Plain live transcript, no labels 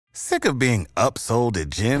Sick of being upsold at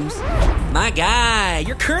gyms? My guy,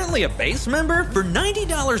 you're currently a base member? For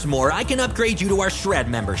 $90 more, I can upgrade you to our Shred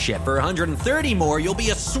membership. For $130 more, you'll be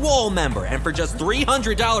a Swole member. And for just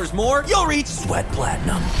 $300 more, you'll reach Sweat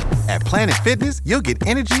Platinum. At Planet Fitness, you'll get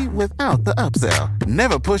energy without the upsell.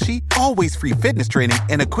 Never pushy, always free fitness training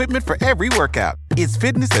and equipment for every workout. It's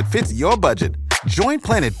fitness that fits your budget. Join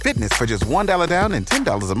Planet Fitness for just $1 down and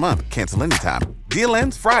 $10 a month. Cancel anytime. Deal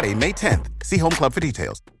ends Friday, May 10th. See Home Club for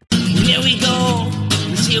details. Here we go,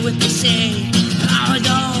 let's hear what they say. Hour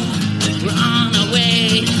ago, we're on our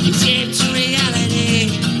way. Escape to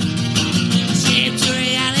reality. Escape to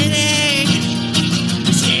reality.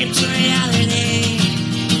 Escape to reality.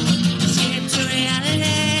 Escape to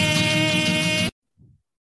reality.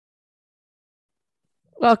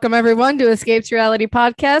 Welcome everyone to Escape to Reality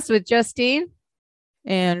podcast with Justine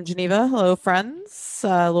and Geneva. Hello, friends.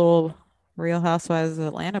 Little Real Housewives of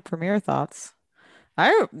Atlanta premiere thoughts.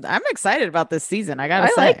 I'm excited about this season. I gotta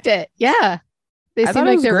say, I liked it. Yeah, they seem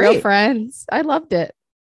like they're real friends. I loved it.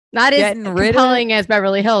 Not as compelling as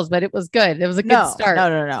Beverly Hills, but it was good. It was a good start.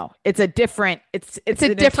 No. It's a different. It's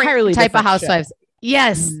a different type of Housewives. Show.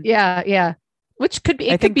 Yes. Yeah. Which could be.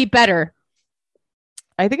 It could be better.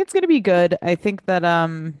 I think it's going to be good. I think that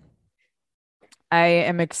I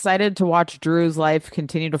am excited to watch Drew's life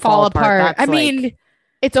continue to fall apart. I mean,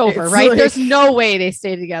 it's over, right? Like, there's no way they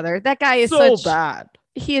stay together. That guy is so bad.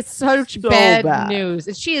 He is such bad news.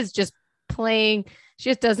 And she is just playing. She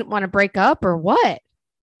just doesn't want to break up or what?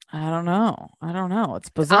 I don't know. It's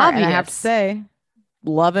bizarre. And I have to say,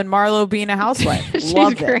 loving Marlo being a housewife.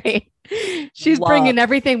 She's great. She's bringing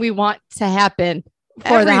everything we want to happen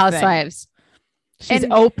for the housewives. She's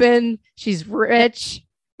open. She's rich.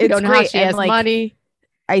 We don't know how she has money.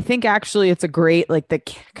 I think actually it's a great, like the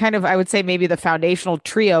kind of, I would say maybe the foundational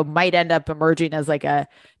trio might end up emerging as like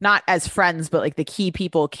not as friends, but like the key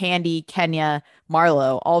people, Kandi, Kenya,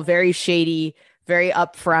 Marlo, all very shady, very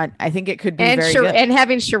upfront. I think it could be very good. And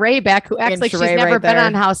having Sheree back, who acts like she's never been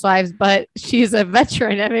on Housewives, but she's a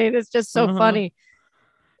veteran. I mean, it's just so funny.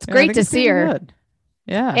 It's great to see her. Good.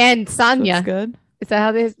 Yeah. And Sonia. That's good. Is that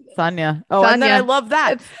how they? Sonia. Oh, Sonia. And then I love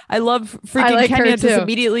that. I love freaking Kenya just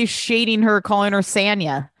immediately shading her, calling her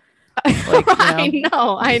Sanya. Like,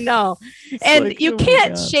 I know. It's and like, you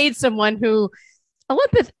can't shade someone who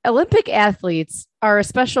Olympic athletes are a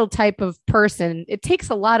special type of person. It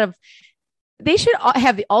takes a lot of. They should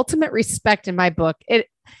have the ultimate respect in my book. You're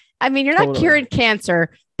not curing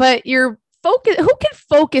cancer, but you're focus. Who can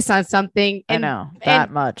focus on something? And,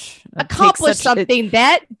 much. Accomplish something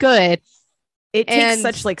that good. It takes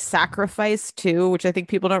such like sacrifice too, which I think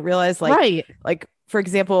people don't realize. Like, like for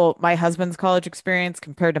example, my husband's college experience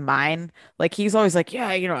compared to mine, like he's always like, yeah,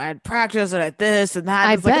 I had practice and I had this and that.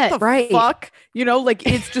 I bet, like, what the fuck? Like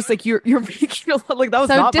it's just like you're making like that was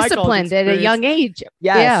so not disciplined at a young age.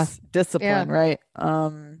 Yes, discipline, right?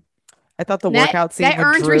 I thought the workout scene that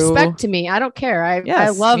earns respect to me. I don't care.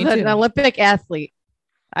 I love an Olympic athlete.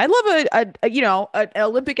 I love an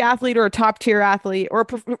Olympic athlete or a top tier athlete or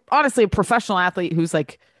honestly a professional athlete who's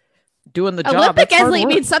like doing the job. Olympic athlete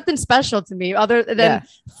means something special to me other than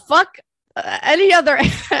fuck any other.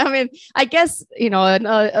 I mean, I guess,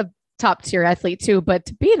 a top tier athlete too, but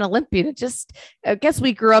to be an Olympian, I guess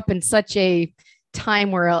we grew up in such a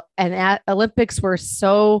time where Olympics were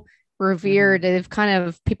so revered. And kind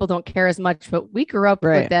of people don't care as much, but we grew up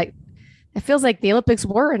with that. It feels like the Olympics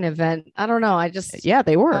were an event. I don't know.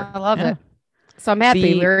 They were. I love it. So I'm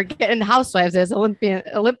happy we're getting housewives as Olympic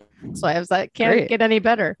wives. That can't get any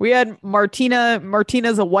better. We had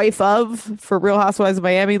Martina's a wife of for Real Housewives of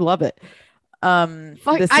Miami. Love it.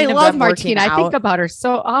 I love Martina. I think about her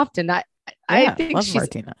so often. I think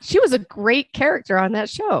she was a great character on that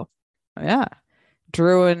show. Yeah.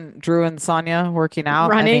 Drew and Sonia working out.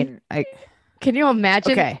 Running. Can you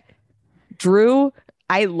imagine? Okay. Drew.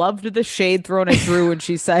 I loved the shade thrown at Drew when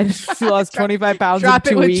she said she lost 25 pounds in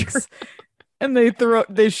 2 weeks. And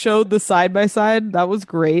they showed the side by side. That was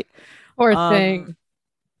great. Poor thing.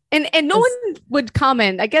 And no one would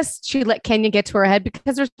comment. I guess she let Kenya get to her head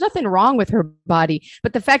because there's nothing wrong with her body.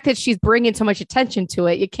 But the fact that she's bringing so much attention to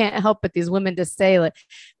it, you can't help but these women to say, like,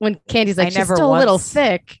 when Candy's like, she's still a little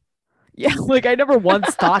thick. Yeah, like I never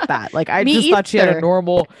once thought that. Like I just thought she had a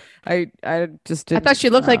normal. I just didn't. I thought she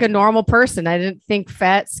looked like a normal person. I didn't think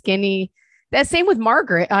fat, skinny. That same with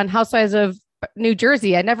Margaret on Housewives of New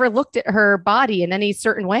Jersey. I never looked at her body in any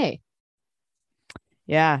certain way.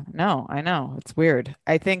 Yeah, no, I know. It's weird.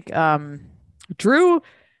 I think Drew,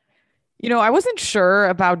 I wasn't sure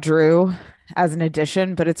about Drew as an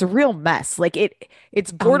addition, but it's a real mess. Like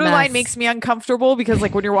it's borderline mess. makes me uncomfortable because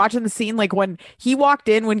like when you're watching the scene, like when he walked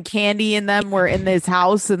in, when Candy and them were in this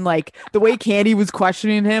house, and like the way Candy was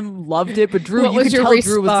questioning him, loved it. But Drew, What you was could your tell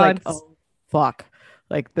Drew was like, response? oh fuck.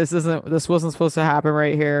 Like this wasn't supposed to happen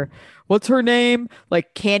right here. What's her name?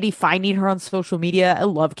 Like Candy finding her on social media. I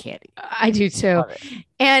love Candy. I do too. Love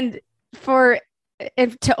it.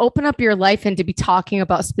 And to open up your life and to be talking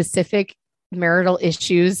about specific marital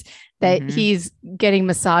issues that Mhm. he's getting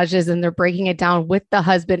massages and they're breaking it down with the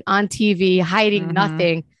husband on TV, hiding Mhm.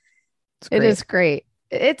 nothing. It is great.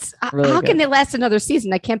 It's Really how can good. they last another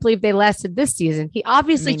season? I can't believe they lasted this season. He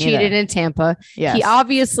obviously Me neither. cheated in Tampa. Yes. He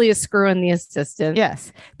obviously is screwing the assistant.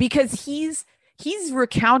 Yes, because he's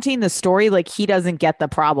recounting the story like he doesn't get the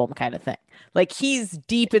problem kind of thing. Like he's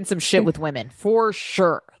deep in some shit with women for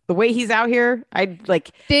sure. The way he's out here,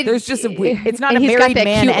 there's just it's not and a he's got married that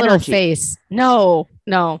man cute little energy face. No,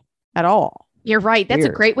 at all. you're right. That's a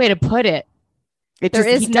Weird. great way to put it. It There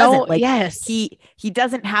just, is he no doesn't, like yes. he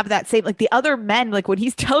doesn't have that same like the other men. Like when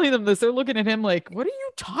he's telling them this, they're looking at him like, "What are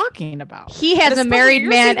you talking about?" He has And a especially married you're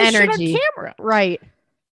man saying this shit on energy. camera. Right.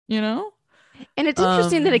 You know, And it's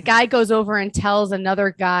interesting that a Um, guy goes over and tells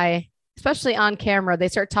another guy, especially on camera, they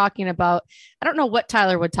start talking about, I don't know what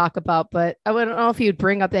Tyler would talk about, but I don't know if he would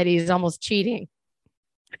bring up that he's almost cheating.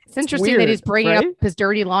 It's interesting that weird, he's bringing right? up his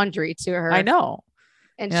dirty laundry to her. I know,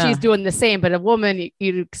 And Yeah. she's doing the same, but a woman,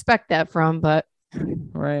 you'd expect that from. But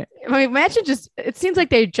right? I mean, imagine it seems like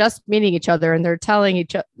they're just meeting each other and they're telling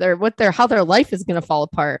each other how their life is going to fall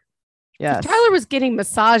apart. Yes. If Tyler was getting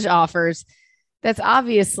massage offers, that's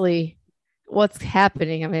obviously what's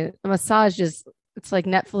happening. I mean, a massage it's like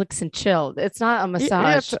Netflix and chill. It's not a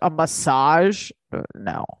massage. It's a massage.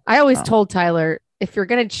 No. I always No. told Tyler, if you're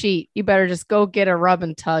going to cheat, you better just go get a rub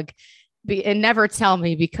and tug and never tell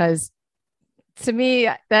me, because to me,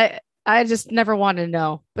 that I just never want to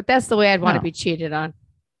know. But that's the way I'd want to No. be cheated on.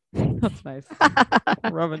 That's nice.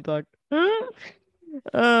 Rub and tug.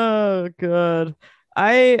 Oh, good.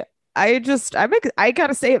 I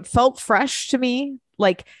gotta say, it felt fresh to me.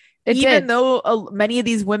 Like It even did. though many of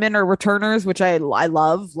these women are returners, which I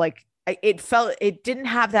love. Like it didn't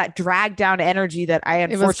have that drag down energy that I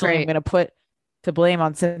was unfortunately am great. going to put to blame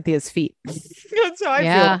on Cynthia's feet. That's how I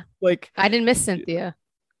Yeah. feel. Like I didn't miss Cynthia.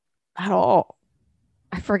 at all.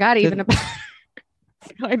 I forgot even Didn't- about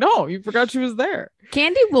I know you forgot she was there.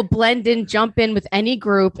 Candy will blend in, jump in with any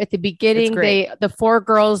group. At the beginning, great. the four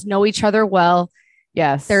girls know each other well.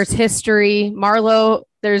 Yes. There's history. Marlo,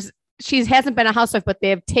 she hasn't been a housewife, but they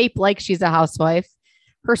have tape like she's a housewife.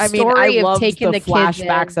 Her I mean, story I of love taking the the kids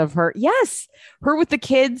flashbacks in. of her. Yes, her with the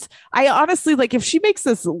kids. I honestly like if she makes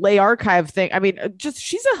this lay archive thing. I mean,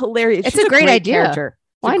 she's a hilarious. It's she's a great idea. character.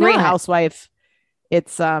 It's Why a great not? housewife.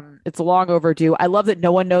 It's long overdue. I love that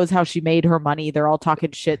no one knows how she made her money. They're all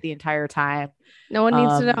talking shit the entire time. No one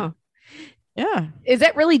needs to Um, know. Yeah, Is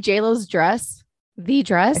that really J-Lo's dress? The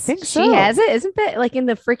dress? I think She so. has it. Isn't that like in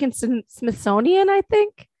the freaking Smithsonian, I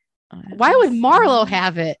think? Why would Marlo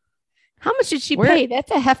have it? How much did she Where- pay?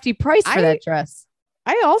 That's a hefty price for I- that dress.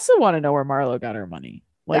 I also want to know where Marlo got her money.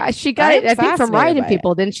 Like She got it, I'm I think, from fascinated riding by it.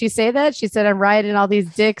 people. Didn't she say that? She said, I'm riding all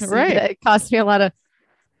these dicks. and Right. It cost me a lot of.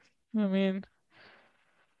 I mean,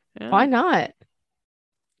 yeah. Why not?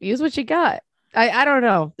 Use what you got. I don't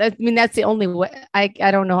know. That's the only way. I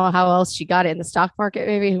don't know how else she got it in the stock market.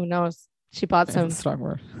 Maybe, who knows? She bought some. Stock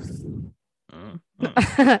market.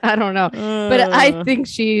 I don't know, but I think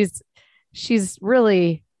she's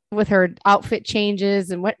really, with her outfit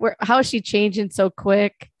changes and how is she changing so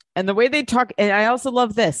quick? And the way they talk, and I also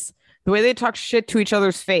love this, the way they talk shit to each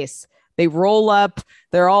other's face. They roll up,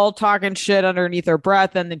 they're all talking shit underneath her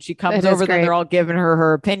breath, and then she comes It is over, then great. they're all giving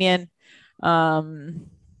her opinion.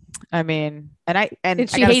 I mean, and I she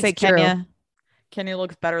gotta hates say, Drew. Kenya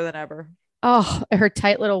looks better than ever. Oh, her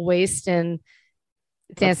tight little waist and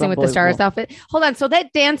That's Dancing with the Stars unbelievable. outfit. Hold on. So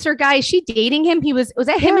that dancer guy, is she dating him? Was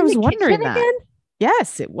that him Yeah, I in was the wondering kitchen that. again?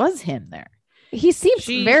 Yes, it was him there. He seems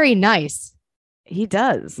She- very nice. He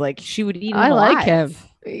does. Like she would eat him I like alive. him.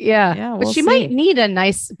 Yeah. Yeah, but we'll she might see. need a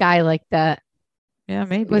nice guy like that Yeah,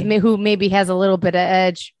 maybe. with me who maybe has a little bit of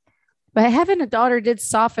edge. But having a daughter did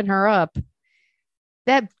soften her up.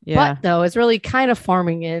 That Yeah. butt though is really kind of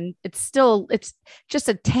forming in. It's just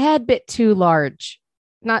a tad bit too large.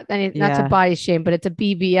 Not to Yeah. body shame, but it's a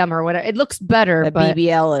BBM or whatever. It looks better, A but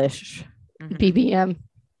BBL-ish. BBM.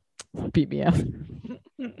 BBM.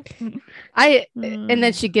 And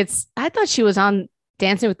then she gets, I thought she was on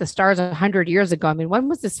Dancing with the Stars 100 years ago. I mean, when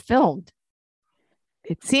was this filmed?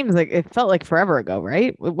 It seems like it felt like forever ago,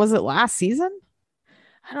 right? Was it last season?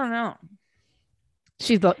 I don't know.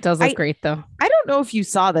 She does look great though. I don't know if you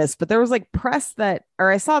saw this, but there was like press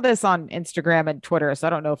or I saw this on Instagram and Twitter, so I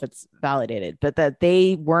don't know if it's validated, but that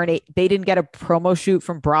they didn't get a promo shoot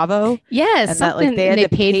from Bravo. Yes, and something that, like,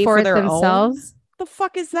 they paid for it their themselves. Own? The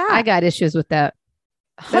fuck is that? I got issues with that.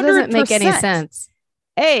 That doesn't make any sense.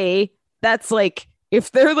 That's like,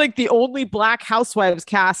 if they're like the only Black Housewives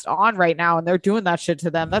cast on right now and they're doing that shit to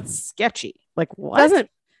them, that's sketchy. Like, what?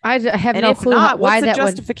 I have and no if clue not, why what's that the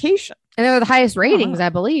justification. And they're the highest ratings, I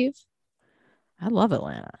believe. I love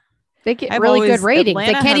Atlanta. They get really good ratings.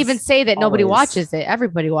 Atlanta they can't even say that nobody always watches it.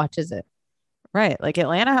 Everybody watches it. Right. Like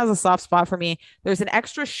Atlanta has a soft spot for me. There's an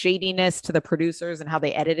extra shadiness to the producers and how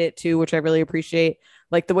they edit it too, which I really appreciate.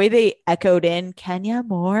 Like the way they echoed in Kenya,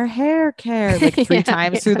 more hair care like 3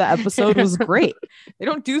 times through the episode was great. They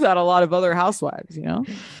don't do that a lot of other housewives, you know?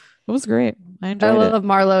 It was great. I enjoyed it. I love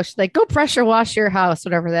Marlo. She's like, go pressure wash your house,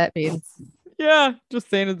 whatever that means. Yeah. Just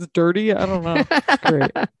saying it's dirty. I don't know. It's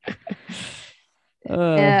great.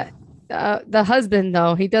 The husband,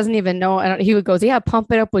 though, he doesn't even know. He goes, yeah,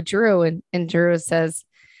 pump it up with Drew. And Drew says,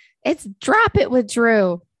 it's drop it with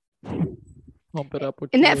Drew. Pump it up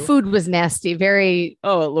with and Drew. that food was nasty. Very.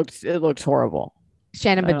 Oh, it looked horrible.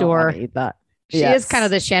 Shannon Bedore. Eat that. She is kind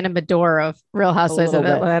of the Shannon Bedore of Real Housewives of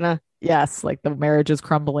Atlanta. Yes, like the marriage is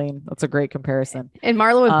crumbling. That's a great comparison. And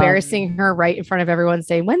Marlo embarrassing her right in front of everyone,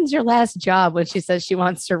 saying, when's your last job? When she says she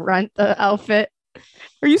wants to rent the outfit.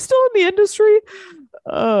 Are you still in the industry?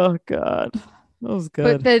 Oh, God. That was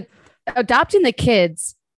good. But adopting the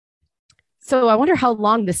kids. So I wonder how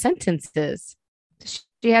long the sentence is.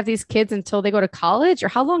 Do you have these kids until they go to college? Or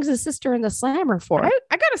how long is the sister in the slammer for? I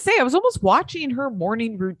got to say, I was almost watching her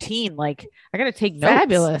morning routine. Like, I got to take notes.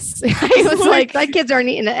 Fabulous. I was like, my kids aren't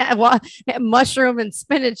eating mushroom and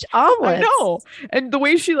spinach omelets. I know. And the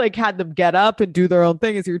way she like had them get up and do their own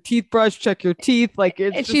thing is your teeth brush, check your teeth. Like,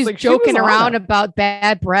 it's and just she's like joking around about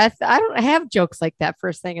bad breath. I don't have jokes like that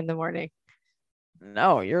first thing in the morning.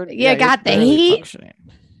 No, got the heat.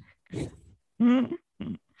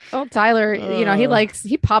 Oh, Tyler,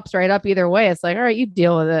 he pops right up either way. It's like, all right, you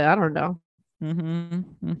deal with it. I don't know.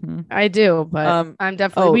 I do, but I'm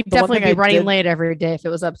definitely, we'd definitely be running late every day if it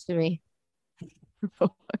was up to me.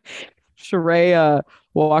 Sheree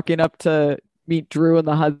walking up to meet Drew and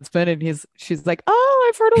the husband, and she's like, oh,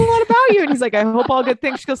 I've heard a lot about you. And he's like, I hope all good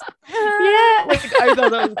things. She goes, yeah. Like, I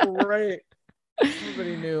thought that was great.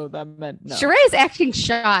 Everybody knew that meant no. Sheree's acting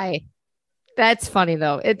shy. That's funny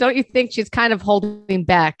though. Don't you think she's kind of holding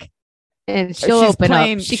back? And she'll open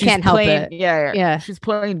up. She can't help it. Yeah. She's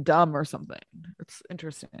playing dumb or something. It's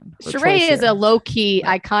interesting. Sheree is a low-key,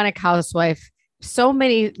 iconic housewife. So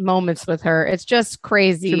many moments with her. It's just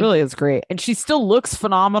crazy. She really is great. And she still looks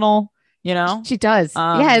phenomenal, you know? She does.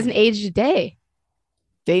 Hasn't aged a day.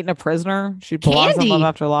 Dating a prisoner. She belongs on Love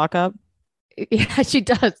After Lockup. Yeah, she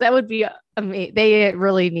does. That would be amazing. They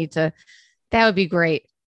really need to. That would be great.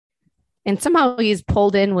 And somehow he's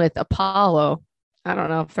pulled in with Apollo. I don't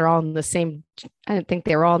know if they're all in the same. I didn't think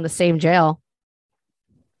they were all in the same jail.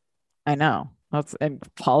 I know. And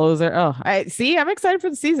Apollo's there. Oh, I'm excited for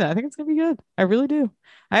the season. I think it's gonna be good. I really do.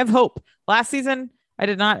 I have hope. Last season, I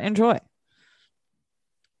did not enjoy.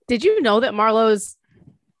 Did you know that Marlo's?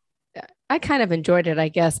 I kind of enjoyed it, I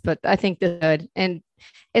guess, but I think they're good. And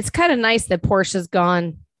it's kind of nice that Portia's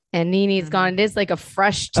gone and Nene's gone. It is like a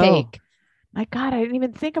fresh take. My God, I didn't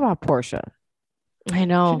even think about Portia. I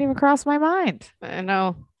know. She didn't even cross my mind. I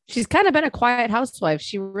know. She's kind of been a quiet housewife.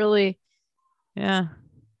 She really. Yeah.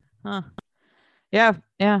 Huh. Yeah.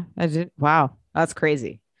 I did. Wow. That's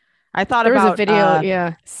crazy. I thought there about was a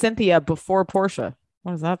video. Cynthia before Portia.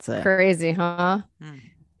 What does that say? Crazy, huh?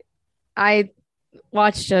 I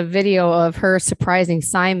watched a video of her surprising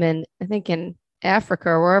Simon, I think in Africa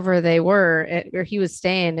or wherever they were, where he was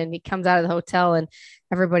staying, and he comes out of the hotel and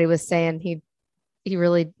everybody was saying he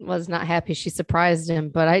really was not happy she surprised him.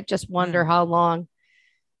 But I just wonder how long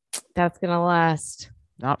that's gonna last.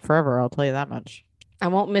 Not forever, I'll tell you that much. I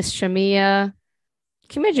won't miss Shamia.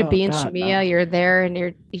 Can you imagine being Shamia? No. You're there and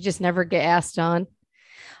you just never get asked on.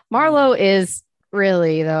 Marlo is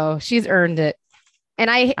really, though, she's earned it. And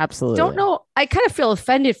I absolutely don't know. I kind of feel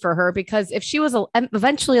offended for her because if she was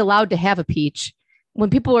eventually allowed to have a peach, when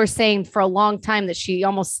people were saying for a long time that she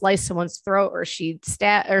almost sliced someone's throat or she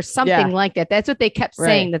or something like that. That's what they kept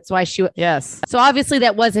saying. That's why she. Yes. So obviously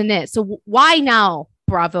that wasn't it. So why now,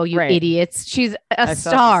 Bravo, you idiots? She's a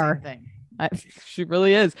star. She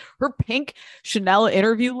really is. Her pink Chanel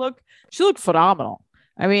interview look, she looked phenomenal.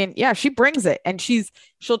 I mean, yeah, she brings it, and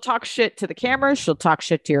she'll talk shit to the camera. She'll talk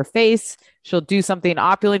shit to your face. She'll do something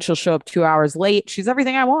opulent. She'll show up 2 hours late. She's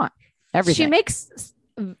everything I want. Everything. She makes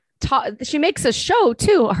she makes a show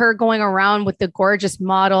too, her going around with the gorgeous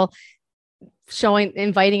model,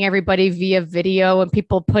 inviting everybody via video and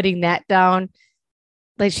people putting that down.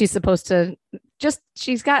 Like she's supposed to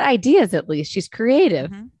she's got ideas, at least she's creative.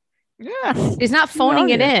 Mm-hmm. Yeah. She's not phoning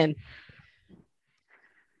it in.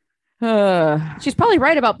 She's probably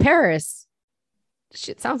right about Paris.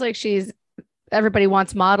 It sounds like everybody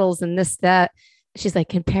wants models and this, that. She's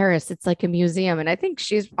like, in Paris, it's like a museum. And I think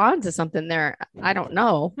she's onto something there. I don't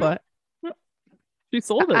know, but she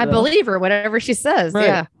sold it. I believe her, whatever she says. Right.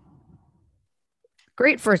 Yeah.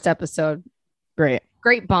 Great first episode. Great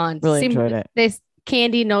bond. Really enjoyed it.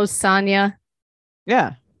 Candy knows Sonia.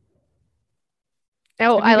 Yeah.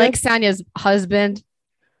 Oh, I like Sonia's husband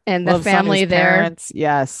and the family Sonia's there. Parents.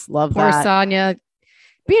 Yes, love Poor that. Sonia.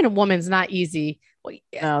 Being a woman's not easy.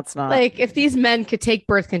 No, it's not. Like if these men could take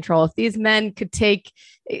birth control, if these men could take,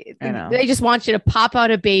 they just want you to pop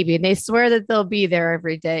out a baby and they swear that they'll be there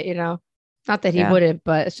every day, you know, not that he wouldn't,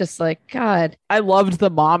 but it's just like, God, I loved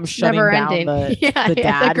the mom shutting down the dad. The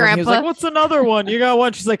grandpa. He was like, what's another one? You got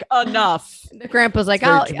one. She's like, enough. The grandpa's like,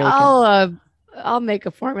 I'll make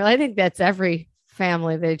a formula. I think that's every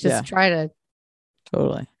family. They just try to.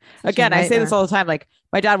 Totally. Again, I say this all the time. Like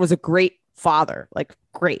my dad was a great father, like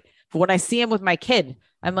great. But when I see him with my kid,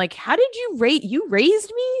 I'm like, how did you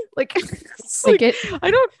raised me? Like, I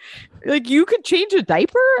don't like, you could change a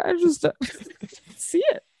diaper. I just see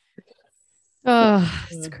it. Oh,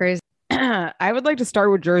 it's crazy. I would like to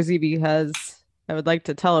start with Jersey because I would like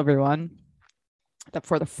to tell everyone that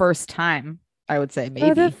for the first time, I would say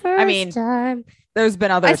maybe. I mean, there's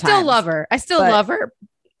been other times. I still love her.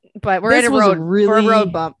 But we're in a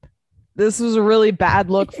road bump. This was a really bad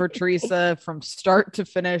look for Teresa from start to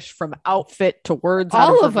finish, from outfit to words.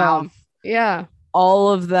 All of them. Mouth. Yeah. All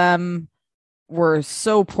of them were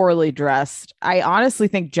so poorly dressed. I honestly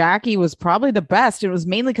think Jackie was probably the best. It was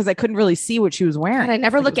mainly because I couldn't really see what she was wearing. And I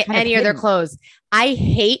never look at any of their clothes. I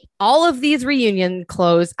hate all of these reunion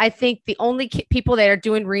clothes. I think the only people that are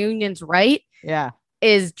doing reunions right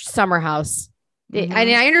is Summer House. Mm-hmm.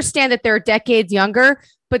 I understand that they're decades younger,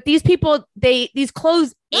 but these people, these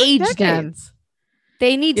clothes age them.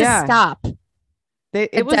 They need to stop.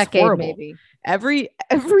 It was horrible. Maybe.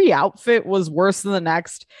 Every outfit was worse than the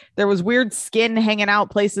next. There was weird skin hanging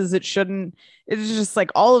out places it shouldn't. It was just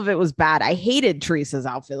like all of it was bad. I hated Teresa's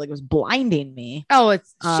outfit. Like it was blinding me. Oh,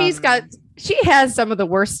 she has some of the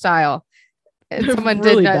worst style. Someone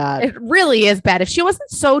really did that. It really is bad. If she wasn't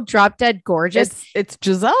so drop dead gorgeous, it's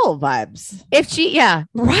Giselle vibes. If she,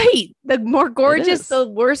 right. The more gorgeous, the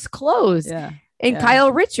worse clothes. Yeah. And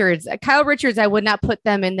Kyle Richards, I would not put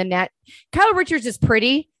them in the net. Kyle Richards is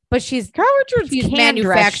pretty, but she's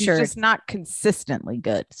manufactured. She's just not consistently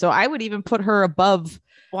good. So I would even put her above.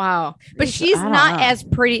 Wow. But she's not as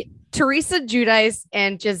pretty. Teresa Giudice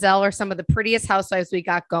and Giselle are some of the prettiest housewives we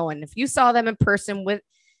got going. If you saw them in person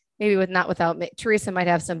without me, Teresa might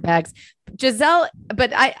have some bags. Giselle,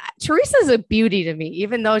 but Teresa's a beauty to me,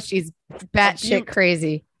 even though she's batshit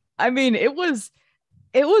crazy. I mean, it was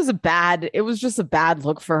just a bad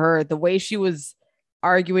look for her. The way she was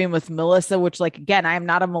arguing with Melissa, which like, again, I'm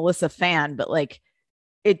not a Melissa fan, but like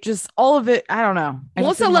it just, all of it. I don't know.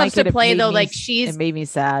 Melissa loves to play though. Like it made me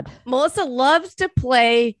sad. Melissa loves to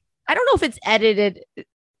play. I don't know if it's edited.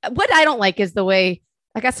 What I don't like is the way,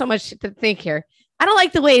 I got so much to think here. I don't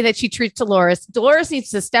like the way that she treats Dolores. Dolores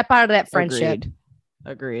needs to step out of that friendship.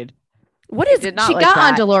 Agreed. What is it? She got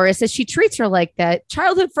on Dolores as she treats her like that.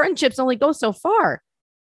 Childhood friendships only go so far.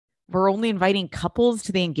 We're only inviting couples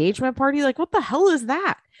to the engagement party. Like, what the hell is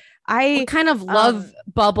that? What kind of love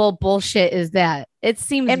bubble bullshit is that? It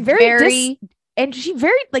seems and she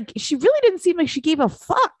really didn't seem like she gave a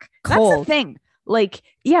fuck. Cold. That's the thing. Like,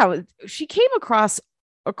 she came across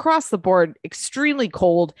the board extremely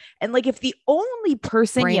cold. And like, if the only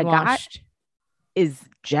person you got is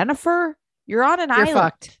Jennifer, you're on an island.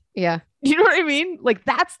 Fucked. Yeah. You know what I mean? Like,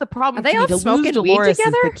 that's the problem. Are they all smoking weed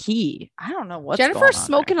together? Is the key. I don't know what's Jennifer's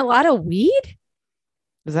smoking a lot of weed.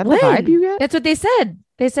 Is that the vibe you get? That's what they said.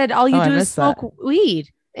 They said all you do is smoke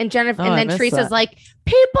weed. And Jennifer, and then Teresa's like,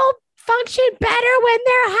 people function better when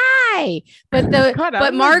they're high.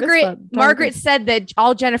 But Margaret said that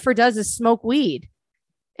all Jennifer does is smoke weed.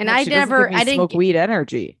 And I didn't smoke weed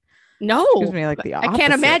energy. No, gives me like the opposite. I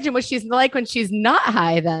can't imagine what she's like when she's not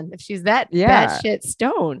high. Then if she's that bad shit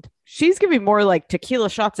stoned, she's giving more like tequila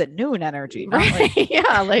shots at noon energy. Right?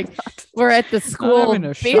 Like we're at the school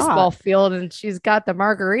baseball field and she's got the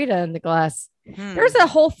margarita in the glass. There's a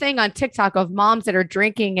whole thing on TikTok of moms that are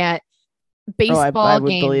drinking at baseball games. I would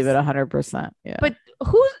believe it 100%. Yeah, but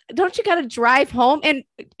don't you got to drive home and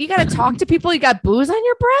you got to talk to people? You got booze on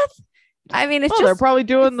your breath. I mean, it's they're just probably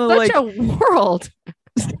doing the such like a world.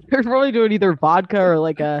 they're probably doing either vodka or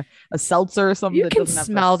like a seltzer or something. You that can doesn't have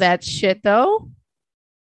smell that shit though.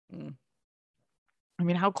 I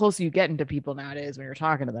mean, how close are you getting to people nowadays when you're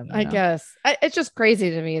talking to them? I guess it's just crazy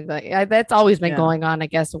to me that that's always been going on. I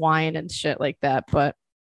guess wine and shit like that, but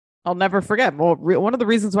I'll never forget. Well, one of the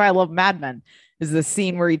reasons why I love Mad Men is the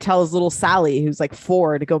scene where he tells little Sally, who's like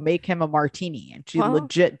 4, to go make him a martini, and she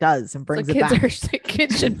legit does and brings it back. The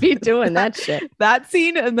kids should be doing that shit. That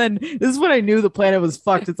scene, and then this is when I knew the planet was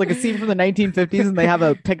fucked. It's like a scene from the 1950s, and they have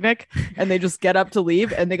a picnic, and they just get up to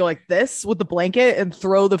leave, and they go like this with the blanket and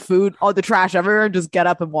throw the food, all the trash everywhere, and just get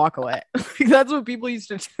up and walk away. That's what people used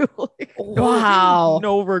to do. Like, wow,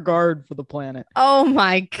 no regard for the planet. Oh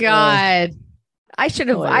my god. I should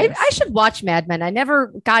have. I should watch Mad Men. I never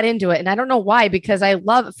got into it, and I don't know why. Because I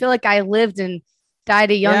feel like I lived and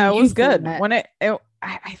died a young. Yeah, it was good. When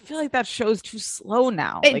I feel like that show's too slow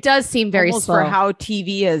now. It does seem very slow for how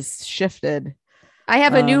TV has shifted. I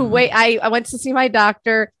have a new way. I went to see my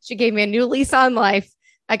doctor. She gave me a new lease on life.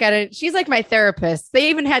 She's like my therapist. They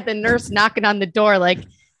even had the nurse knocking on the door, like,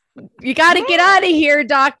 "You got to get out of here,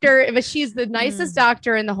 doctor." But she's the nicest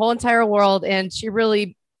doctor in the whole entire world, and she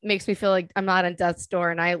really makes me feel like I'm not on death's door,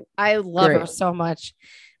 and I love her so much.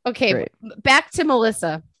 Okay, back to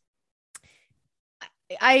Melissa.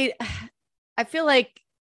 I feel like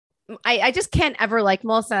I just can't ever like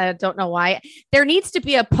Melissa. I don't know why. There needs to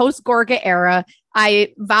be a post Gorga era.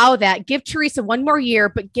 I vow that. Give Teresa one more year,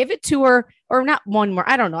 but give it to her, or not one more.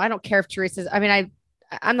 I don't know. I don't care if Teresa's. I mean,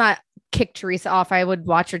 I'm not kick Teresa off. I would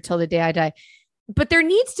watch her till the day I die. But there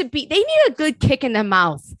needs to be. They need a good kick in the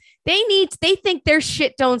mouth. They think their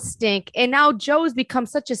shit don't stink. And now Joe's become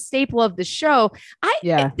such a staple of the show.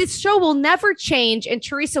 This show will never change, and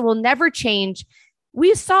Teresa will never change.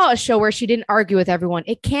 We saw a show where she didn't argue with everyone.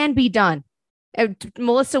 It can be done.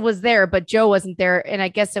 Melissa was there, but Joe wasn't there. And I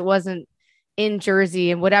guess it wasn't in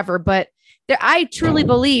Jersey and whatever. But I truly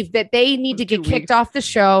believe that they need to get kicked off the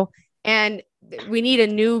show, and we need a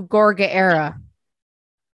new Gorga era.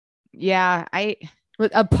 Yeah,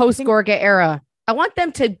 with a post Gorga era. I want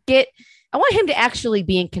him to actually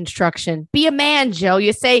be in construction. Be a man, Joe.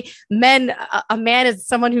 You say a man is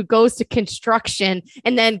someone who goes to construction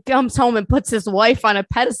and then comes home and puts his wife on a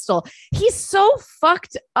pedestal. He's so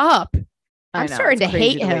fucked up. I'm starting to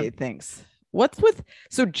hate him.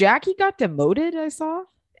 So Jackie got demoted, I saw.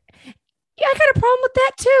 Yeah, I got a problem with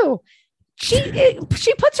that too.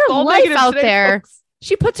 She puts her life out there. Folks.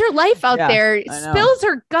 She puts her life out there, spills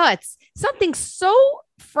her guts. Something so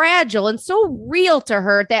fragile and so real to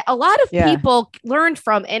her that a lot of people learned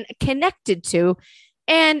from and connected to,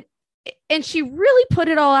 and she really put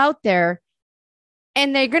it all out there,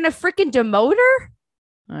 and they're gonna freaking demote her.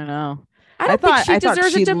 I know. I think she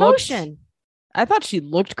deserves a demotion. I thought she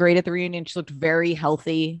looked great at the reunion. She looked very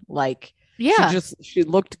healthy. Like, she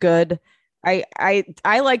looked good. I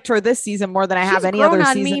liked her this season more than I have any other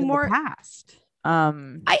season in the past.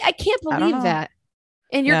 I can't believe that.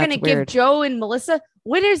 And you're going to give Joe and Melissa,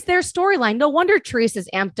 what is their storyline? No wonder Teresa's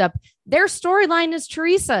amped up. Their storyline is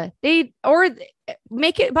Teresa.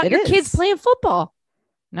 Make it about your kids playing football.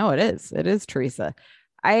 No, it is. It is Teresa.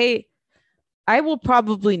 I will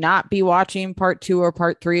probably not be watching part 2 or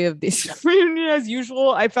part 3 of this reunion as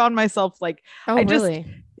usual. I found myself like,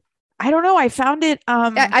 I don't know. I found it.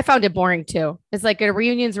 I found it boring too. It's like a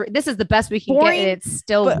reunions. This is the best we can get. And it's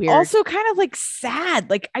still weird. Also kind of like sad.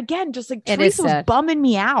 Like, again, just like Teresa was bumming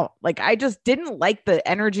me out. Like, I just didn't like the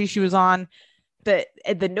energy she was on. The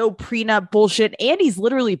no prenup bullshit. Andy's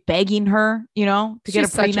literally begging her, to get a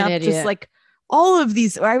prenup. Just like all of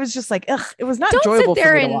these. I was just like, ugh, it was not enjoyable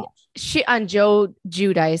for me to watch. Shit on Joe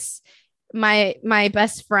Giudice. My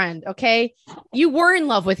best friend. Okay. You were in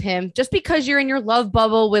love with him. Just because you're in your love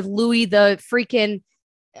bubble with Louis, the freaking,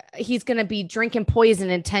 he's going to be drinking poison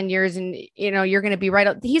in 10 years. And you're going to be right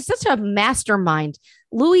up. He's such a mastermind.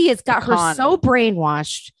 Louis has got her so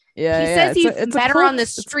brainwashed. Yeah. He says he's met her on the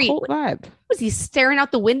street. Was he staring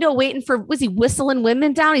out the window was he whistling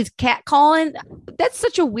women down? He's catcalling. That's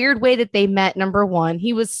such a weird way that they met. Number one,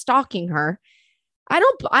 he was stalking her. I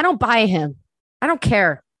don't buy him. I don't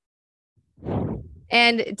care.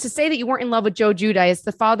 And to say that you weren't in love with Joe Giudice,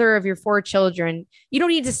 the father of your 4 children, you don't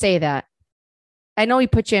need to say that. I know he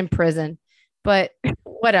put you in prison, but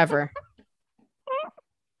whatever.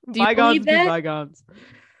 Do you believe that? Bygones.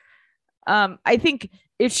 I think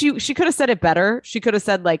if she could have said it better. She could have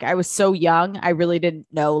said, like, I was so young, I really didn't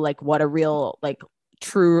know like what a real like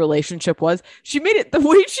true relationship was. She made it the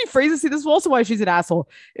way she phrases it. This is also why she's an asshole.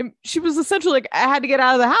 And she was essentially like, I had to get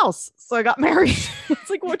out of the house, so I got married. It's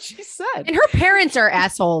like what she said. And her parents are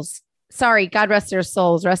assholes. sorry, God rest their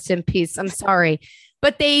souls, rest in peace. I'm sorry,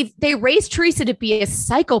 but they raised Teresa to be a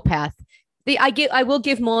psychopath. I will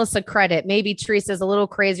give Melissa credit. Maybe Teresa's a little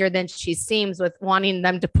crazier than she seems with wanting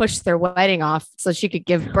them to push their wedding off so she could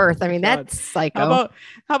give birth. I mean, that's psycho.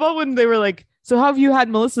 How about when they were like, so how have you had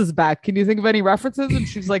Melissa's back? Can you think of any references? And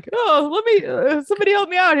she's like, oh, let me, somebody help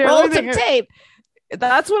me out here. Roll some tape.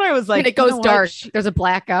 That's when I was like, and it goes dark. There's a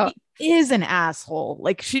blackout. She is an asshole.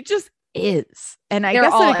 Like she just is. And I They're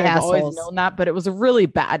guess all like, I've assholes. always known that, but it was a really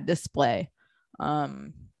bad display.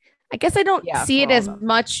 I guess I don't see it for all as of them.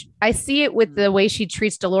 much. I see it with the way she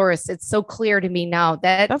treats Dolores. It's so clear to me now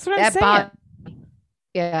That's what I'm saying.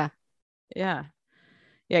 Yeah. Yeah.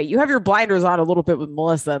 Yeah. You have your blinders on a little bit with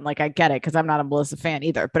Melissa, and like I get it because I'm not a Melissa fan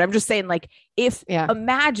either. But I'm just saying, like, if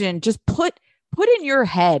imagine just put in your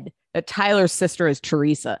head that Tyler's sister is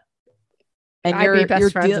Teresa. And I'd be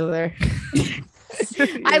best friends with her.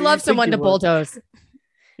 I love someone to bulldoze.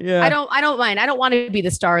 Yeah. I don't mind. I don't want to be the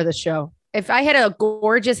star of the show. If I had a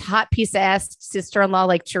gorgeous, hot piece of ass sister-in-law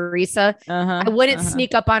like Teresa, I wouldn't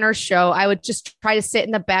sneak up on her show. I would just try to sit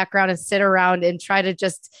in the background and sit around and try to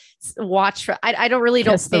just watch. I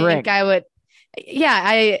don't think I would.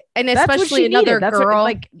 Yeah. And especially another girl.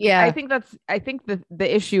 I think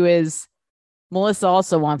the issue is Melissa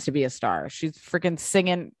also wants to be a star. She's freaking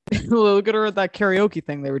singing. Look at her at that karaoke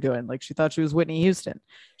thing they were doing. Like she thought she was Whitney Houston.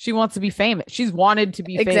 She wants to be famous. She's wanted to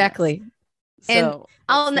be famous. Exactly. So,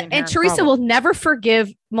 and Teresa will never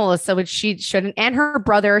forgive Melissa, which she shouldn't. And her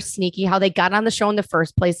brother, Sneaky, how they got on the show in the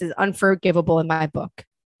first place is unforgivable in my book.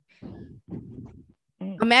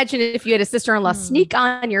 Imagine if you had a sister-in-law sneak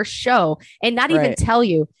on your show and not even tell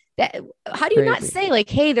you that. How do you not say like,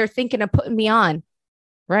 hey, they're thinking of putting me on?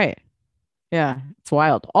 Right. Yeah. It's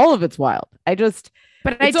wild. All of it's wild. I do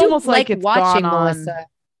almost like watching Melissa.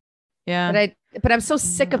 Yeah. But I'm so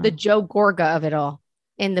sick of the Joe Gorga of it all.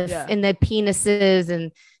 In the penises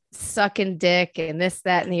and sucking dick and this,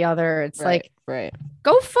 that, and the other. It's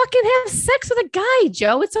go fucking have sex with a guy,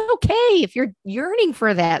 Joe. It's okay if you're yearning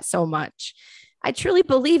for that so much. I truly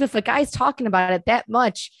believe if a guy's talking about it that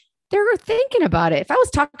much, they're thinking about it. If I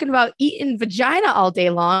was talking about eating vagina all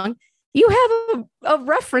day long, you have a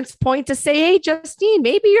reference point to say, hey, Justine,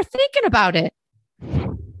 maybe you're thinking about it.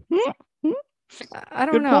 I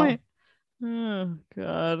don't know. Point. Oh,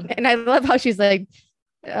 God. And I love how she's like,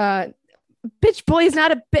 bitch boy is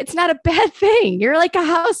it's not a bad thing. You're like a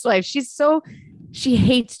housewife. She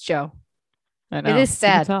hates Joe. I know. It is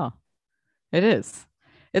sad. It is.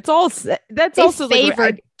 It's all that's they also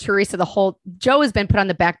favored Teresa Joe has been put on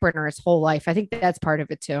the back burner his whole life. I think that's part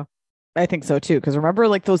of it too. I think so too. Because remember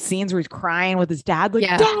like those scenes where he's crying with his dad, like,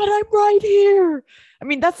 Dad, I'm right here. I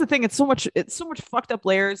mean, that's the thing. It's so much fucked up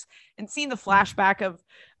layers, and seeing the flashback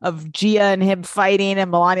of Gia and him fighting and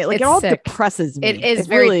Melania, like it all depresses me. It is it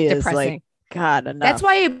very really depressing. Is like, God, enough. That's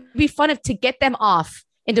why it'd be fun to get them off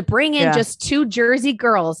and to bring in just two Jersey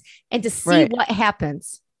girls and to see what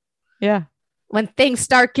happens. Yeah. When things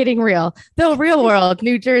start getting real, the real world,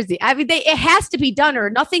 New Jersey. I mean, it has to be done or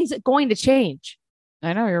nothing's going to change.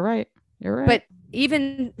 I know you're right. You're right. But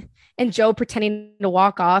even and Joe pretending to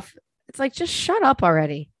walk off, it's like, just shut up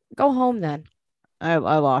already. Go home then. I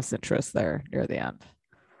lost interest there near the end.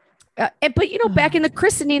 But, back in the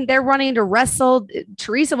christening, they're running to wrestle.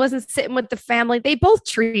 Teresa wasn't sitting with the family. They both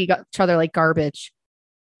treat each other like garbage.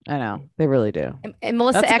 I know. They really do. And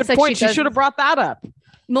Melissa acts like she should have brought that up.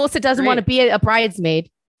 Melissa doesn't want to be a bridesmaid.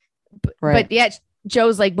 But yet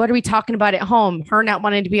Joe's like, what are we talking about at home? Her not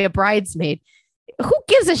wanting to be a bridesmaid. Who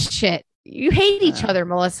gives a shit? You hate each other,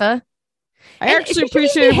 Melissa. I actually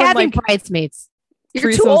appreciate having bridesmaids. You're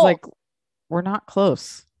Teresa too old. was like, we're not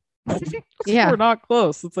close. Yeah, we're not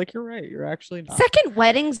close. It's like, you're right. You're actually not. Second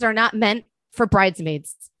weddings are not meant for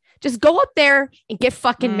bridesmaids. Just go up there and get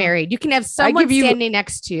fucking married. You can have someone standing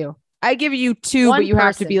next to you. I give you two, but you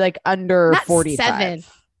have to be like under 45. 7.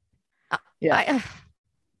 Yeah.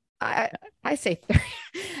 I say 30.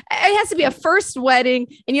 It has to be a first wedding,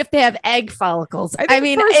 and you have to have egg follicles. I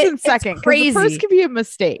mean, first and second. It's crazy. The first could be a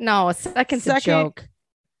mistake. No, second's a joke.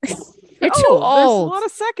 You're too old. There's a lot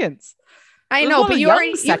of seconds. I know, but you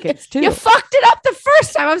already seconds too. You fucked it up the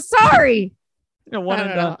first time. I'm sorry. One and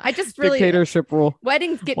done. I just really dictatorship rule.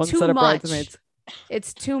 Weddings get too much.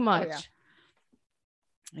 It's too much.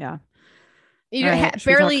 Yeah. You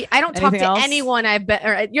barely. I don't talk to anyone.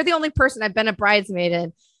 You're the only person I've been a bridesmaid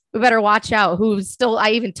in. We better watch out.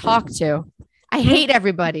 I even talk to. I hate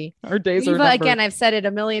everybody. Our days Eva, are numbered. again. I've said it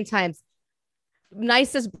a million times.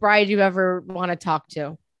 Nicest bride you ever want to talk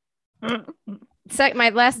to. My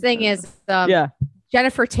last thing is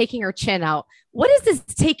Jennifer taking her chin out. What is this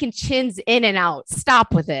taking chins in and out?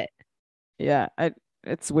 Stop with it. Yeah,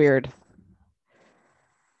 it's weird.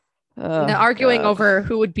 arguing God. over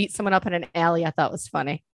who would beat someone up in an alley, I thought was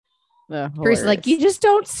funny. Grace Hilarious. is like, you just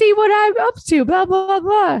don't see what I'm up to, blah, blah,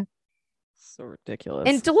 blah. So ridiculous.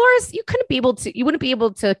 And Dolores, you wouldn't be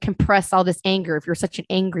able to compress all this anger if you're such an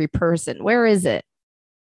angry person. Where is it?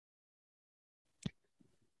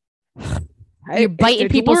 You're biting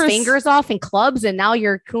people's fingers off in clubs, and now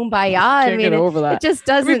you're kumbaya. I mean, over that. It just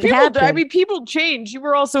doesn't people, happen. People change. You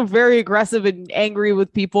were also very aggressive and angry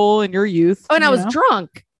with people in your youth. Oh, and I was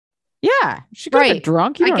drunk. Yeah, she got Right.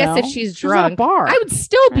 drunk. You I don't guess know. if she's She was at a drunk, bar. I would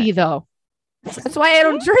still be though. That's why I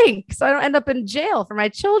don't drink, so I don't end up in jail for my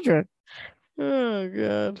children. Oh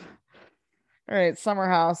god. All right, Summer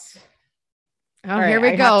House. Oh, All right, here we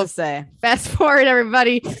I go. have to say, Fast forward,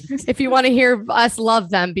 everybody, if you want to hear us love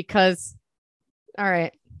them, because all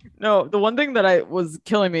right. no, the one thing that was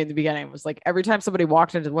killing me in the beginning was like every time somebody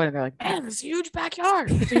walked into the wedding, they're like, "Man, this is a huge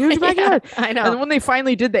backyard. It's a huge Yeah, backyard." I know. And then when they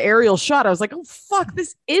finally did the aerial shot, I was like, "Oh fuck,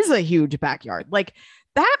 this is a huge backyard." Like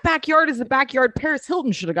that backyard is the backyard Paris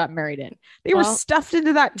Hilton should have got married in. They were Well- stuffed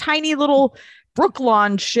into that tiny little brook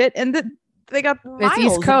lawn shit, and they got It's miles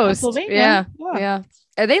East in Coast. Pennsylvania. Yeah.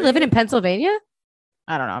 Are they living in Pennsylvania?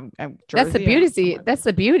 I don't know. I'm That's the Jersey, beauty. somewhere. That's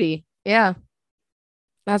the beauty. Yeah.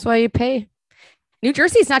 That's why you pay. New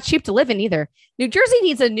Jersey's not cheap to live in either. New Jersey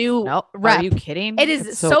needs a new Nope. rep. Are you kidding? It is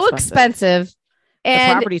It's so expensive. The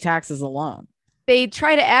And property taxes alone. they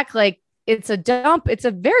try to act like it's a dump. It's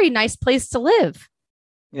a very nice place to live.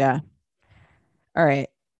 Yeah. All right.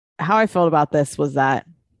 How I felt about this was that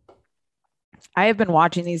I have been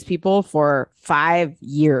watching these people for 5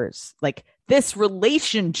 years. Like this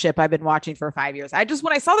relationship I've been watching for 5 years.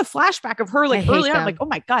 When I saw the flashback of her like hate early on, I'm them. like, oh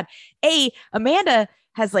my God. Amanda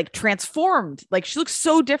has like transformed. Like she looks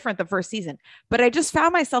so different the first season. But I just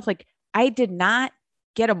found myself like, I did not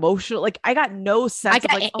get emotional. Like I got no sense I of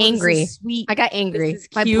got like, oh, this is angry. sweet. I got angry. This is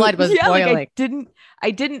My cute. blood was Yeah, like, boiling.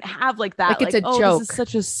 I didn't have like that. Like it's a oh, joke. This is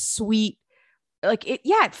such a sweet, like it.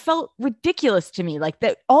 Yeah, it felt ridiculous to me. Like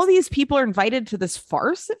that, all these people are invited to this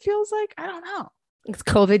farce. It feels like I don't know. It's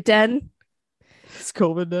COVID den. It's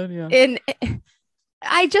COVID then, yeah. And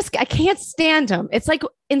I can't stand them. It's like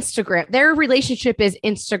Instagram. Their relationship is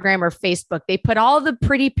Instagram or Facebook. They put all the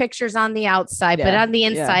pretty pictures on the outside, but Yeah, on the yeah.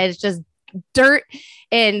 inside, it's just dirt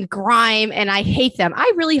and grime. And I hate them.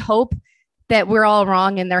 I really hope that we're all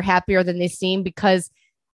wrong and they're happier than they seem, because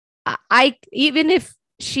I even if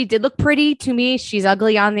she did look pretty to me, she's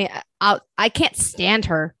ugly on the out. I can't stand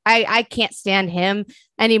her. I can't stand him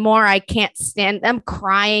anymore. I can't stand them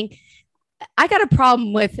crying. I got a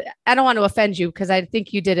problem with, I don't want to offend you because I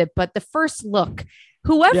think you did it, but the first look,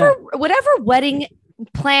 whatever wedding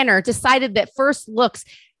planner decided that first looks,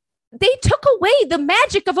 they took away the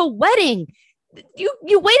magic of a wedding.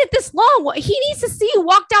 You waited this long. He needs to see you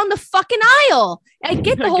walk down the fucking aisle. I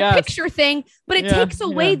get the I whole guess. picture thing, but it Yeah, takes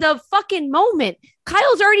away yeah. the fucking moment.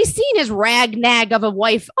 Kyle's already seen his rag nag of a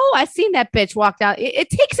wife. Oh, I seen that bitch walk down. It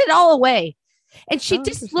takes it all away. And she Oh,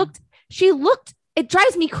 just interesting. looked, it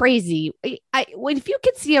drives me crazy. If you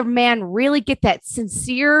could see a man really get that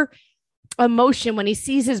sincere emotion when he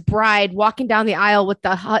sees his bride walking down the aisle with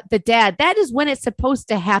the dad, that is when it's supposed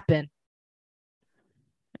to happen.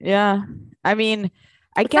 Yeah. I mean,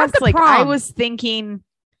 I It's not guess the like I prom. was thinking,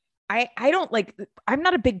 I don't like, I'm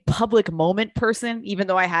not a big public moment person, even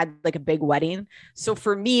though I had like a big wedding. So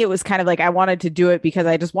for me, it was kind of like I wanted to do it because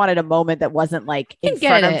I just wanted a moment that wasn't like in Can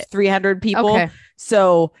front get of it. 300 people. Okay.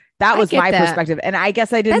 So that I was get my that. perspective. And I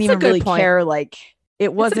guess I didn't That's a even good really point. care. Like it That's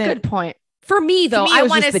a wasn't, good point. For me, to though, me, it I was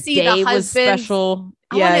want just to the see the day was husbands. special.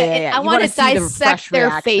 I Yeah, wanna- yeah, yeah. I You want wanna to see the fresh dissect their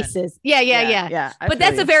reaction. faces. Yeah. Yeah. I But feel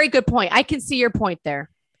that's you. a very good point. I can see your point there.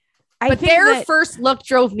 I But think their that- first look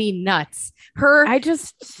drove me nuts. Her I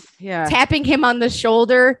just, yeah. tapping him on the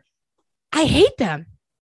shoulder. I hate them.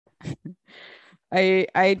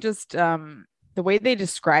 I just the way they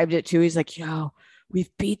described it too, he's like, we've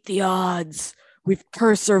beat the odds, we've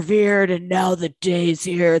persevered, and now the day's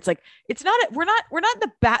here. It's like we're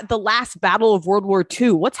not the last battle of World War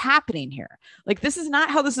II. What's happening here? Like this is not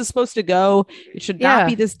how this is supposed to go. It should not Yeah.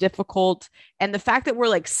 be this difficult. And the fact that we're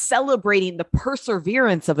like celebrating the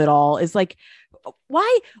perseverance of it all is like,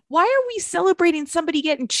 why are we celebrating somebody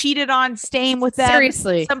getting cheated on, staying with them?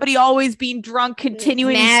 Seriously. Somebody always being drunk,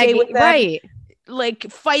 continuing to stay Nagging- with them, right.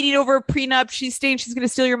 like fighting over a prenup. She's staying, she's going to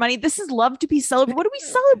steal your money. This is love to be celebrated. What are we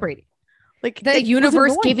celebrating? Like The it was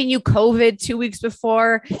universe annoying. giving you COVID 2 weeks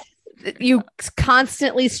before, you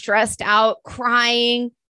constantly stressed out, crying,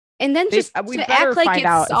 and then They- just we to better act like find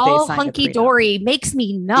out if it's they all signed a hunky prenup. dory makes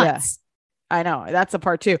me nuts. I know that's a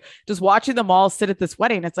part too. Just watching them all sit at this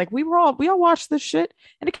wedding. It's like we all watched this shit.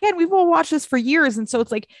 And again, we've all watched this for years. And so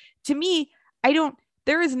it's like, to me,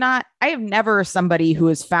 I have never somebody who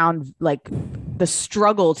has found like the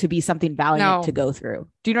struggle to be something valiant to go through.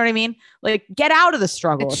 Do you know what I mean? Like, get out of the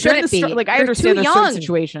struggle. It shouldn't be. Like, I You're understand too there's certain young.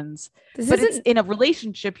 situations, This but it's isn't- in a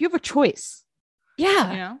relationship. You have a choice.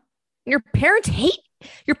 Yeah. You know?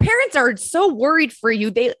 Your parents are so worried for you.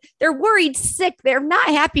 They're worried sick. They're not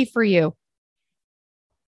happy for you.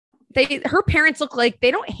 Her parents look like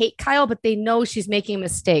they don't hate Kyle, but they know she's making a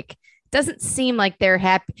mistake. Doesn't seem like they're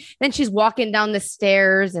happy. Then she's walking down the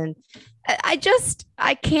stairs and I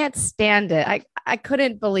can't stand it. I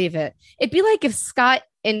couldn't believe it. It'd be like if Scott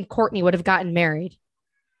and Courtney would have gotten married.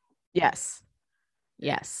 Yes.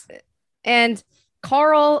 And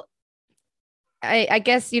Carl, I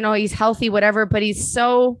guess, he's healthy, whatever, but he's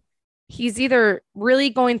either really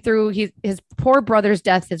going through, his poor brother's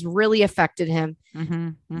death has really affected him.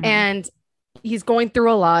 And he's going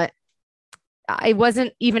through a lot. I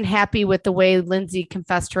wasn't even happy with the way Lindsay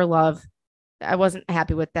confessed her love. I wasn't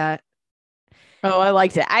happy with that. Oh, I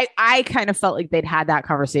liked it. I kind of felt like they'd had that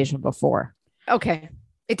conversation before. Okay.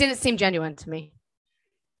 It didn't seem genuine to me.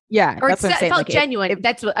 Yeah. Or that's what I'm saying. felt Like, genuine.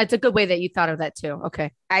 It's a good way that you thought of that too.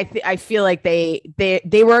 Okay. I feel like they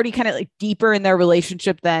were already kind of like deeper in their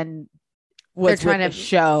relationship than was They're trying with the to-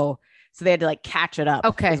 show. So they had to like catch it up.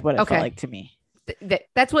 Okay, Is what it okay. felt like to me.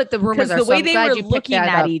 That's what the rumors Because are. the So way I'm they glad were you picked looking that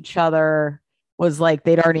at up. each other was like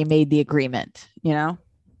they'd already made the agreement, you know?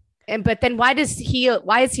 But then why is he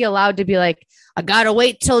allowed to be like, I gotta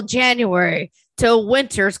wait till January, till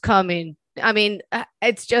winter's coming? I mean,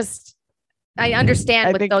 it's just, I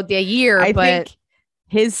understand the year, I but think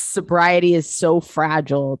his sobriety is so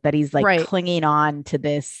fragile that he's like Right. clinging on to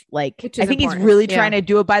this. Like, Which is I think important. he's really Yeah. trying to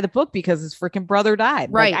do it by the book because his freaking brother died.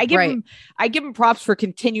 Right, Like, right. I give him props for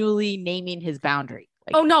continually naming his boundary.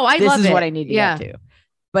 Like, oh no, I this love is it. what I need to Yeah. get to.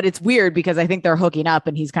 But it's weird because I think they're hooking up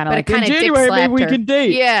and he's kind of But like, it in kinda dick January, maybe slapped we her. can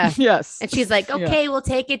date. Yeah. Yes. And she's like, Yeah. okay, we'll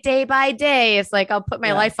take it day by day. It's like, I'll put my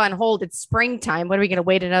Yeah. life on hold. It's springtime. What are we going to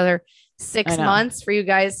wait another 6 I know. months for you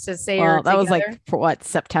guys to say Well, you're that was together? like for what,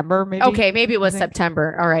 September maybe? Okay, maybe it was I think.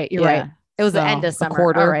 September. All right, you're Yeah. right. It was the So, end a of summer.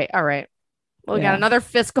 quarter. All right. Well, we Yeah. got another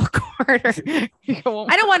fiscal quarter. I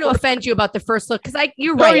don't want to offend you about the first look because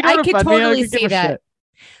you're No, right. you don't I could offend me. I totally could give see a that. shit.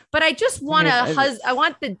 But I just want I I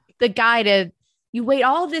want the guy to, you wait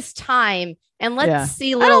all this time and let's Yeah.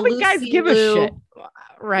 see I little don't think guys Lucy give a Lou. shit. Right. You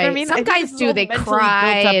know what I mean, Some I think guys this is do. all They mentally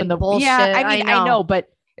cry built up in and the bullshit. Yeah, I mean, I know, but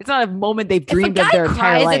it's not a moment they've If a dreamed of guy their entire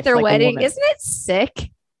cries life. at their like a wedding, woman. isn't it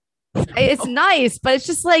sick? It's nice, but it's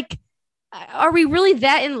just like, are we really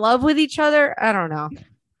that in love with each other? I don't know.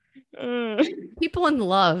 People in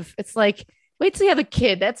love. It's like, wait till you have a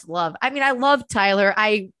kid. That's love. I mean, I love Tyler.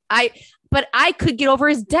 But I could get over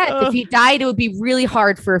his death. If he died, it would be really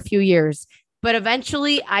hard for a few years. But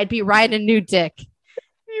eventually I'd be riding a new dick.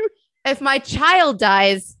 If my child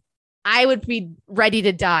dies, I would be ready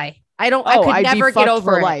to die. I could I'd be never get fucked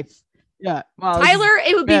over for it. life. Yeah. Well, Tyler,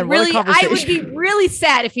 it would man, be what a really, I would be conversation. really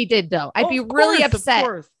sad if he did though. I'd be really upset.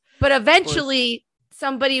 But eventually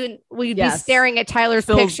somebody would be Yes. staring at Tyler's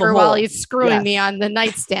Fills the picture while hole. he's screwing Yes. me on the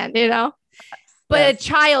nightstand, you know? But Yes. a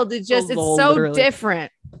child is just, Fills the it's hole, so literally.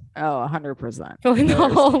 different. Oh, 100%.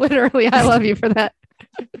 No, literally. I love you for that.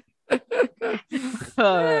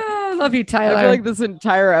 I love you, I Tyler. feel like this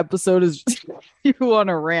entire episode is just you on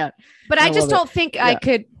a rant. But I just love it. don't think I Yeah.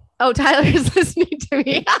 could. Oh, Tyler is listening to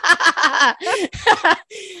me.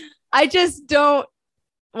 I just don't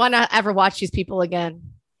want to ever watch these people again.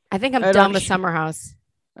 I think I'm I done don't- with Summer House.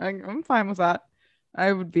 I'm fine with that.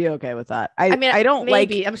 I would be okay with that. I mean, I don't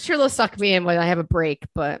maybe. like. I'm sure they'll suck me in when I have a break,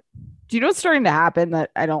 but Do you know what's starting to happen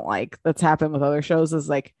that I don't like? That's happened with other shows is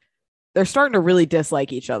like they're starting to really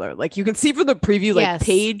dislike each other. Like you can see from the preview, like Yes.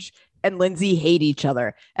 Paige and Lindsay hate each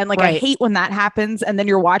other, and like I Right. hate when that happens. And then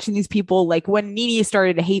you're watching these people, like when Nene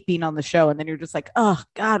started to hate being on the show, and then you're just like, oh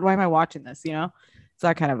God, why am I watching this? You know, it's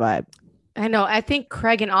that kind of vibe. I know. I think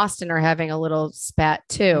Craig and Austin are having a little spat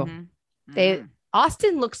too. They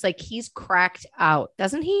Austin looks like he's cracked out,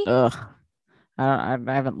 doesn't he? Ugh. I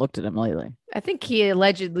haven't looked at him lately. I think he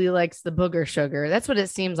allegedly likes the booger sugar. That's what it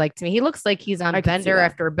seems like to me. He looks like he's on I can see bender that.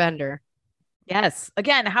 after bender. Yes.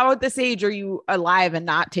 Again, how at this age are you alive and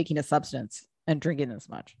not taking a substance and drinking this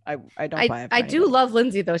much? I don't buy it. for I do anybody. love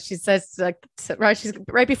Lindsay though. She says she's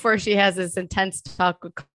right before she has this intense talk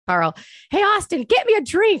with Carl. Hey Austin, get me a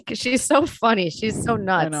drink. She's so funny. She's so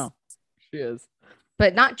nuts. I know. She is.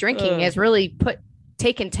 But not drinking Ugh. has really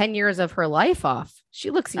taken 10 years of her life off. She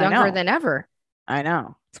looks I younger know. than ever. I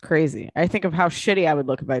know. It's crazy. I think of how shitty I would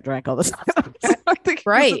look if I drank all this. I think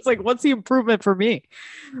Right. It's like, what's the improvement for me?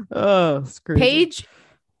 Oh, it's crazy.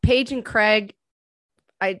 Paige and Craig,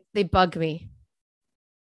 they bug me.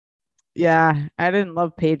 Yeah, I didn't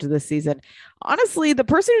love Paige this season. Honestly, the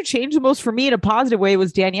person who changed the most for me in a positive way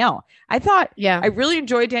was Danielle. I really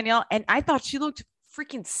enjoyed Danielle, and I thought she looked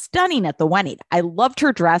freaking stunning at the wedding. I loved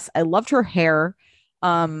her dress. I loved her hair.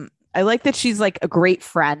 I like that she's like a great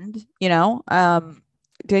friend, you know.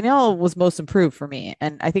 Danielle was most improved for me,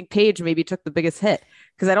 and I think Paige maybe took the biggest hit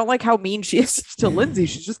because I don't like how mean she is to Lindsay.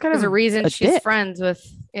 She's just kind There's of a reason she's dick. friends with,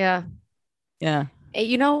 yeah.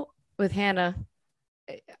 You know, with Hannah.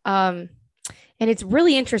 And it's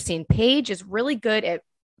really interesting. Paige is really good at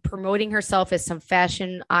promoting herself as some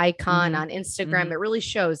fashion icon on Instagram. It really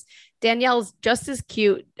shows. Danielle's just as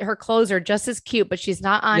cute. Her clothes are just as cute, but she's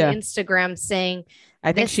not on Instagram saying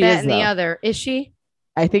I think this, she that, is and though. the other. Is she?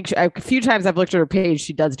 I think a few times I've looked at her page.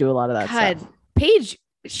 She does do a lot of that stuff. Paige,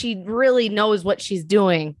 she really knows what she's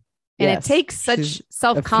doing. And it takes such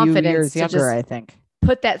self-confidence to younger, just I think.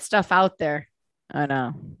 put that stuff out there. I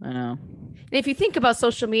know. And if you think about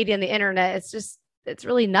social media and the internet, it's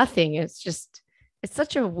really nothing. It's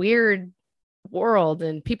such a weird world,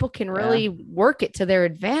 and people can really work it to their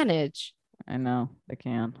advantage. I know they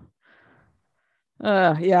can.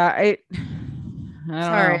 I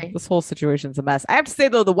don't know. This whole situation's a mess. I have to say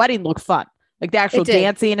though, the wedding looked fun. Like the actual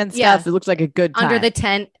dancing and stuff. It looks like a good time. Under the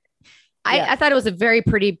tent. I thought it was a very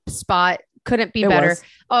pretty spot. Couldn't be better.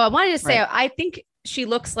 Oh, I wanted to say, I think she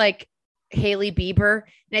looks like Hailey Bieber.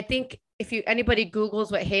 And I think if anybody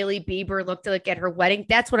Googles what Hailey Bieber looked like at her wedding,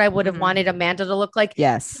 that's what I would have wanted Amanda to look like.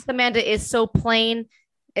 Yes. Amanda is so plain.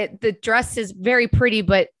 The dress is very pretty,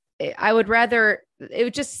 but I would rather,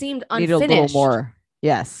 it just seemed unfinished. Need a little more.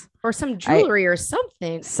 Yes. Or some jewelry or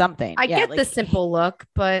something. I get the simple look,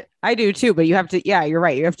 but I do too. But you have to, you're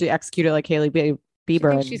right. You have to execute it like Hailey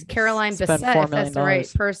Bieber. I think she's Caroline Bessette, if that's the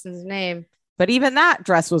right person's name. But even that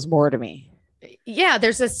dress was more to me. Yeah,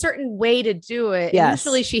 there's a certain way to do it. Yes.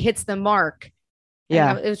 Usually she hits the mark.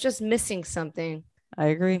 Yeah. It was just missing something. I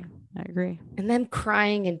agree. And them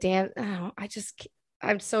crying and dance. Oh,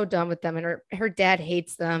 I'm so done with them. And her dad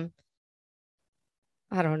hates them.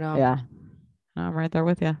 I don't know. Yeah. I'm right there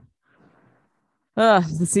with you. The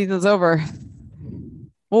season's over.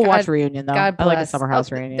 We'll watch reunion though. I like a summer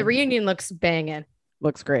house reunion. The reunion looks banging.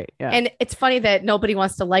 Looks great. Yeah. And it's funny that nobody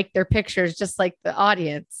wants to like their pictures, just like the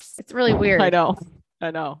audience. It's really weird. I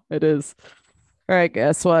know. It is. All right.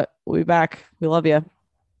 Guess what? We'll be back. We love you.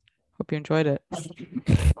 Hope you enjoyed it.